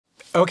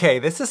Okay,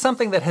 this is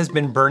something that has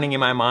been burning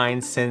in my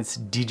mind since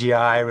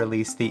DJI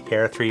released the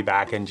Air 3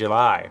 back in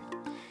July.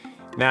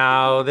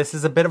 Now, this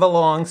is a bit of a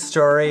long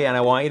story and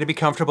I want you to be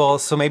comfortable,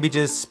 so maybe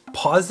just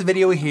pause the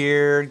video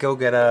here, go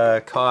get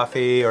a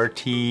coffee or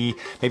tea,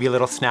 maybe a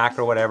little snack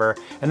or whatever,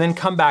 and then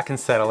come back and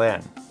settle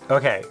in.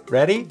 Okay,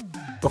 ready?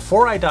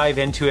 Before I dive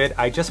into it,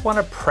 I just want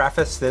to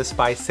preface this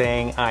by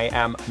saying I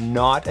am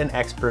not an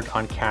expert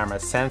on camera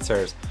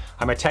sensors.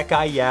 I'm a tech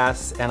guy,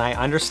 yes, and I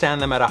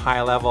understand them at a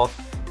high level,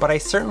 but I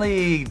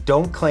certainly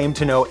don't claim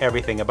to know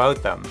everything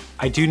about them.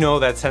 I do know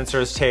that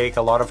sensors take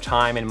a lot of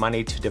time and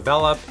money to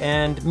develop,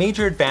 and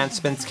major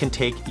advancements can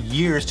take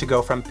years to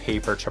go from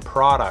paper to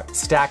product.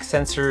 Stack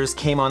sensors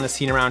came on the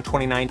scene around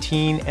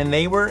 2019, and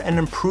they were an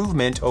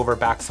improvement over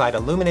backside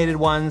illuminated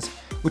ones,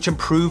 which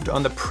improved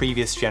on the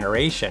previous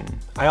generation.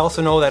 I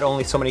also know that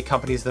only so many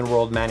companies in the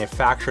world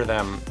manufacture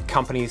them,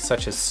 companies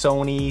such as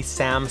Sony,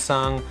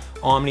 Samsung,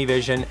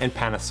 OmniVision, and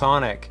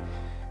Panasonic.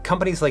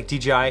 Companies like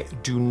DJI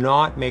do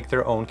not make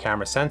their own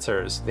camera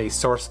sensors. They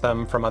source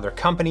them from other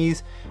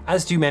companies,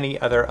 as do many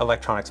other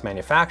electronics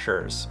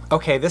manufacturers.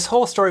 Okay, this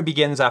whole story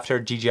begins after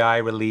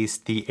DJI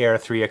released the Air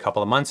 3 a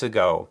couple of months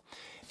ago.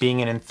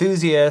 Being an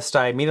enthusiast,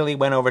 I immediately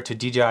went over to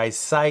DJI's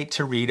site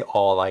to read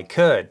all I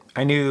could.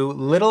 I knew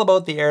little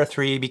about the Air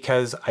 3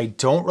 because I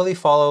don't really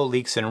follow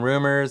leaks and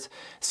rumors,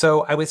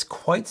 so I was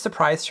quite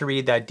surprised to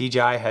read that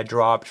DJI had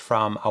dropped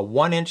from a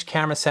 1-inch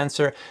camera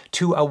sensor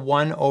to a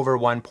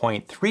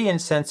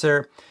 1/1.3-inch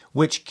sensor,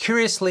 which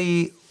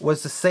curiously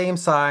was the same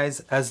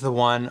size as the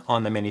one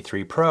on the Mini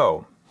 3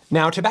 Pro.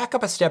 Now, to back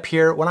up a step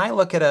here, when I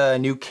look at a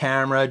new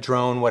camera,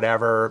 drone,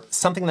 whatever,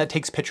 something that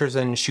takes pictures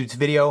and shoots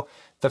video,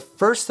 the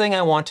first thing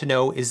I want to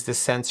know is the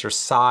sensor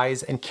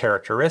size and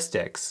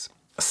characteristics.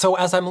 So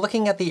as I'm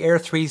looking at the Air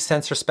 3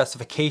 sensor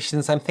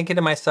specifications, I'm thinking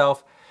to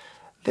myself,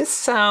 this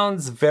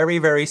sounds very,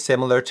 very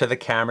similar to the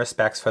camera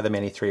specs for the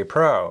Mini 3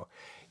 Pro.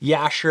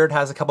 Yeah, sure, it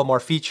has a couple more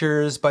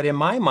features, but in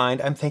my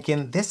mind, I'm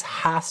thinking this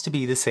has to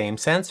be the same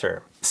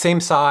sensor. Same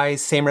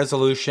size, same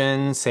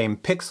resolution, same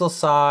pixel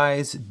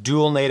size,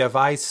 dual native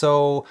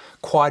ISO,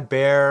 quad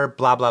bare,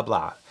 blah, blah,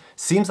 blah.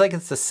 Seems like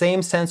it's the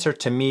same sensor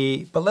to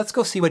me, but let's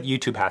go see what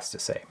YouTube has to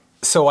say.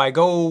 So I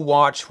go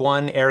watch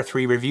one Air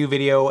 3 review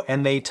video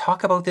and they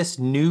talk about this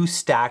new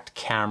stacked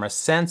camera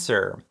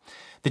sensor.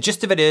 The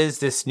gist of it is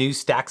this new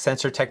stacked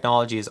sensor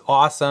technology is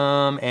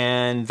awesome,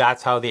 and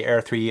that's how the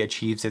Air 3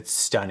 achieves its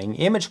stunning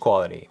image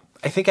quality.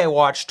 I think I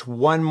watched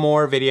one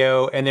more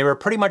video and they were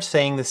pretty much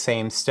saying the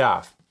same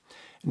stuff.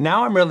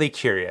 Now I'm really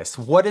curious,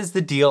 what is the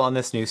deal on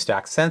this new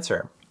stacked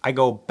sensor? I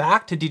go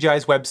back to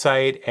DJI's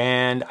website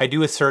and I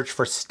do a search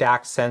for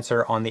stacked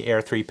sensor on the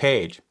Air 3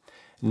 page.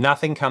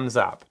 Nothing comes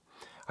up.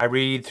 I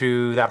read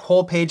through that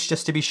whole page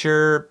just to be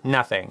sure,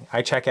 nothing.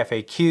 I check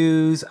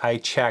FAQs, I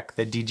check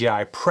the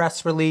DJI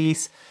press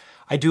release,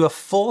 I do a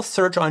full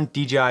search on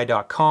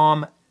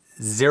DJI.com,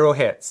 0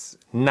 hits,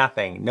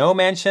 nothing. No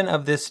mention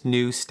of this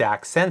new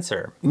stacked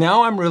sensor.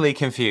 Now I'm really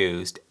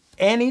confused.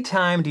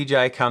 Anytime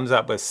DJI comes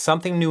up with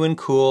something new and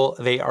cool,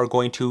 they are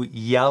going to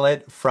yell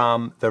it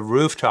from the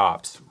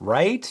rooftops,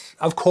 right?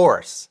 Of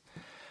course.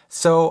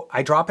 So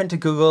I drop into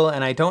Google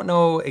and I don't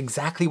know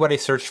exactly what I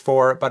searched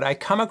for, but I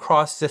come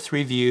across this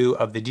review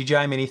of the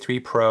DJI Mini 3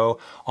 Pro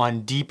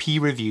on DP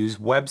Review's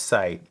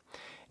website.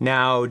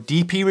 Now,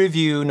 DP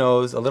Review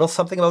knows a little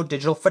something about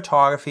digital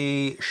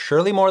photography,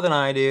 surely more than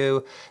I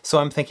do, so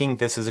I'm thinking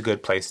this is a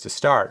good place to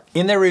start.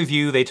 In their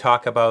review, they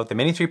talk about the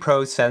Mini 3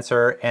 Pro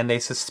sensor and they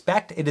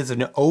suspect it is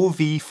an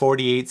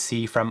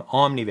OV48C from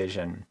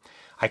OmniVision.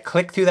 I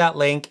click through that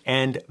link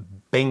and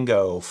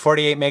bingo,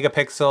 48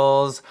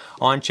 megapixels,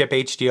 on-chip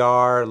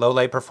HDR, low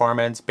light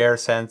performance, bare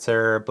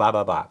sensor, blah,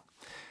 blah, blah.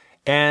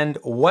 And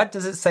what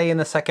does it say in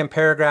the second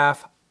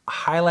paragraph?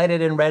 Highlighted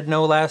in red,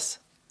 no less.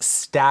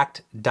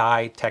 Stacked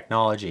die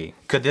technology.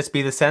 Could this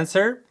be the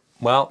sensor?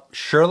 Well,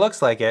 sure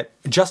looks like it.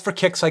 Just for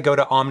kicks, I go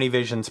to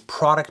OmniVision's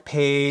product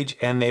page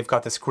and they've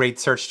got this great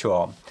search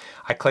tool.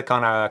 I click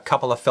on a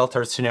couple of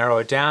filters to narrow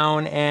it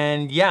down,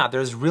 and yeah,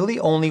 there's really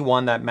only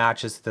one that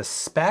matches the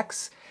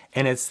specs,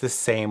 and it's the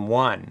same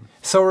one.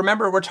 So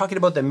remember, we're talking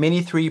about the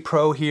Mini 3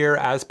 Pro here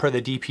as per the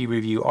DP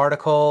Review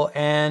article,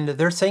 and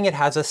they're saying it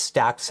has a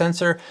stacked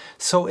sensor,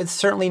 so it's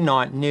certainly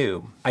not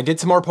new. I did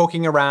some more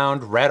poking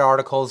around, read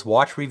articles,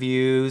 watched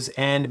reviews,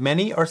 and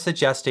many are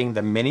suggesting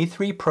the Mini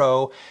 3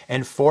 Pro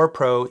and 4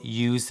 Pro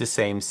use the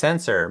same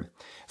sensor.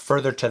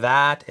 Further to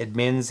that,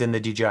 admins in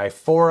the DJI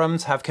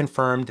forums have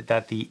confirmed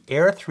that the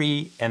Air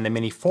 3 and the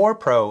Mini 4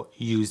 Pro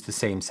use the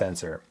same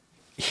sensor.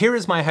 Here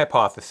is my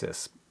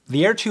hypothesis.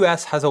 The Air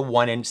 2S has a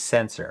 1-inch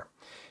sensor.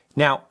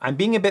 Now, I'm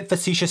being a bit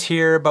facetious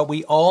here, but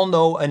we all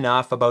know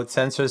enough about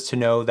sensors to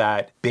know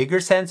that bigger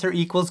sensor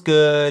equals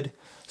good,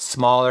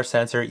 smaller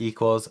sensor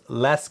equals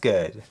less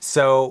good.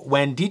 So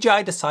when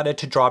DJI decided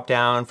to drop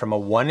down from a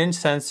 1-inch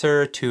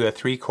sensor to a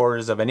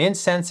 3/4 of an inch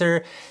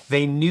sensor,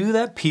 they knew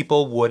that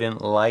people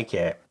wouldn't like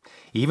it.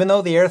 Even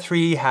though the Air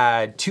 3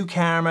 had 2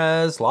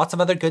 cameras, lots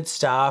of other good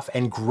stuff,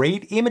 and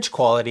great image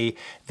quality,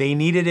 they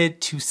needed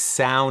it to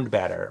sound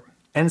better.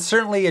 And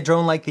certainly a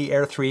drone like the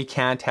Air 3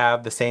 can't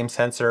have the same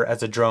sensor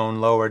as a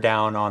drone lower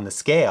down on the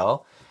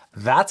scale.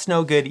 That's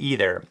no good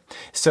either.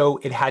 So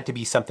it had to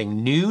be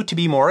something new to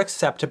be more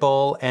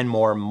acceptable and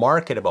more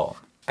marketable.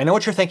 I know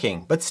what you're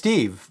thinking, but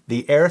Steve,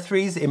 the Air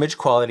 3's image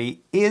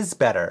quality is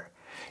better.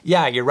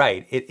 Yeah, you're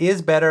right, it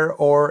is better,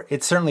 or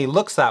it certainly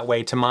looks that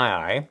way to my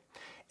eye.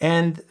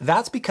 And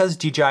that's because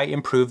DJI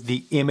improved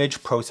the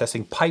image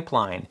processing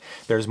pipeline.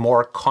 There's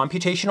more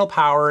computational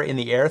power in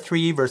the Air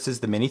 3 versus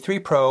the Mini 3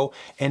 Pro,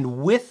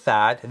 and with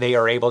that, they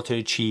are able to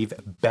achieve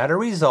better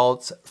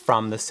results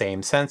from the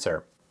same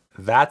sensor.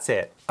 That's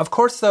it. Of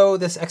course though,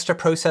 this extra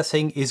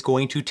processing is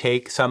going to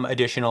take some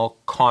additional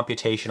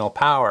computational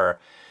power.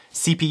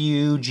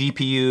 CPU,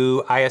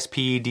 GPU,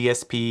 ISP,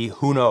 DSP,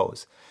 who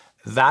knows?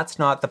 That's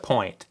not the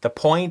point. The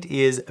point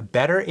is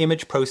better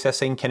image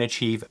processing can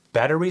achieve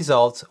better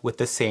results with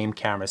the same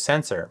camera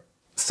sensor.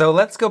 So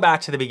let's go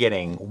back to the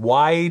beginning.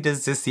 Why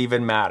does this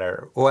even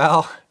matter?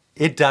 Well,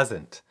 it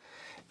doesn't.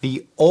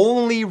 The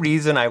only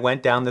reason I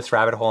went down this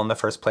rabbit hole in the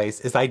first place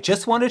is I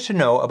just wanted to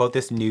know about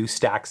this new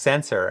stack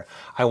sensor.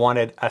 I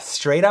wanted a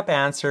straight up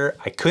answer,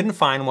 I couldn't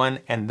find one,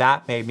 and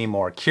that made me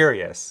more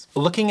curious.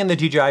 Looking in the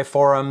DJI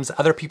forums,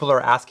 other people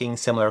are asking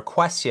similar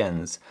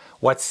questions.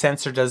 What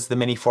sensor does the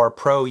Mini 4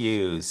 Pro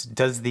use?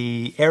 Does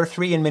the Air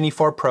 3 and Mini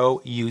 4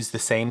 Pro use the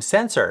same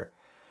sensor?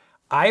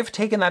 I've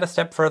taken that a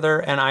step further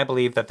and I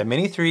believe that the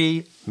Mini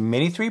 3,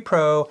 Mini 3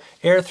 Pro,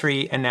 Air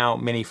 3, and now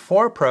Mini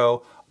 4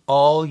 Pro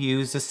all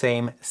use the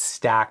same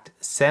stacked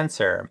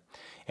sensor.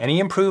 Any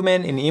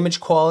improvement in image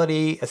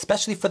quality,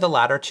 especially for the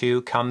latter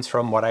two, comes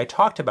from what I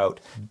talked about,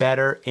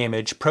 better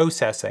image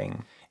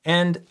processing.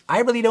 And I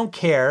really don't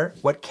care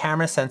what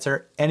camera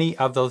sensor any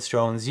of those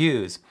drones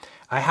use.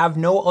 I have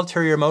no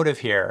ulterior motive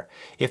here.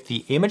 If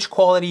the image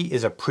quality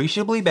is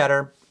appreciably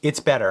better, it's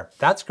better.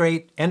 That's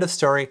great, end of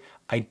story.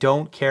 I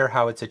don't care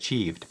how it's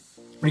achieved.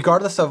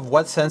 Regardless of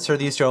what sensor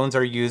these drones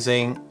are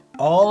using,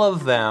 all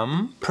of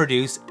them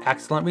produce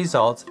excellent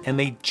results and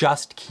they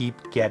just keep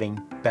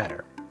getting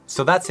better.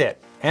 So that's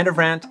it, end of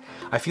rant.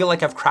 I feel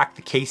like I've cracked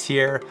the case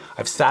here.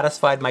 I've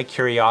satisfied my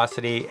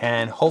curiosity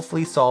and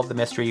hopefully solved the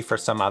mystery for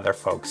some other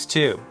folks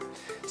too.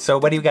 So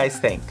what do you guys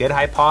think? Good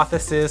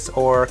hypothesis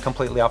or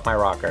completely off my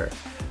rocker?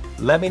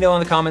 Let me know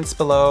in the comments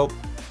below.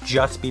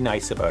 Just be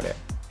nice about it.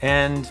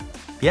 And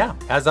yeah,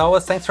 as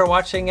always, thanks for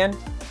watching and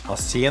I'll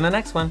see you in the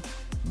next one.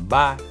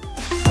 Bye.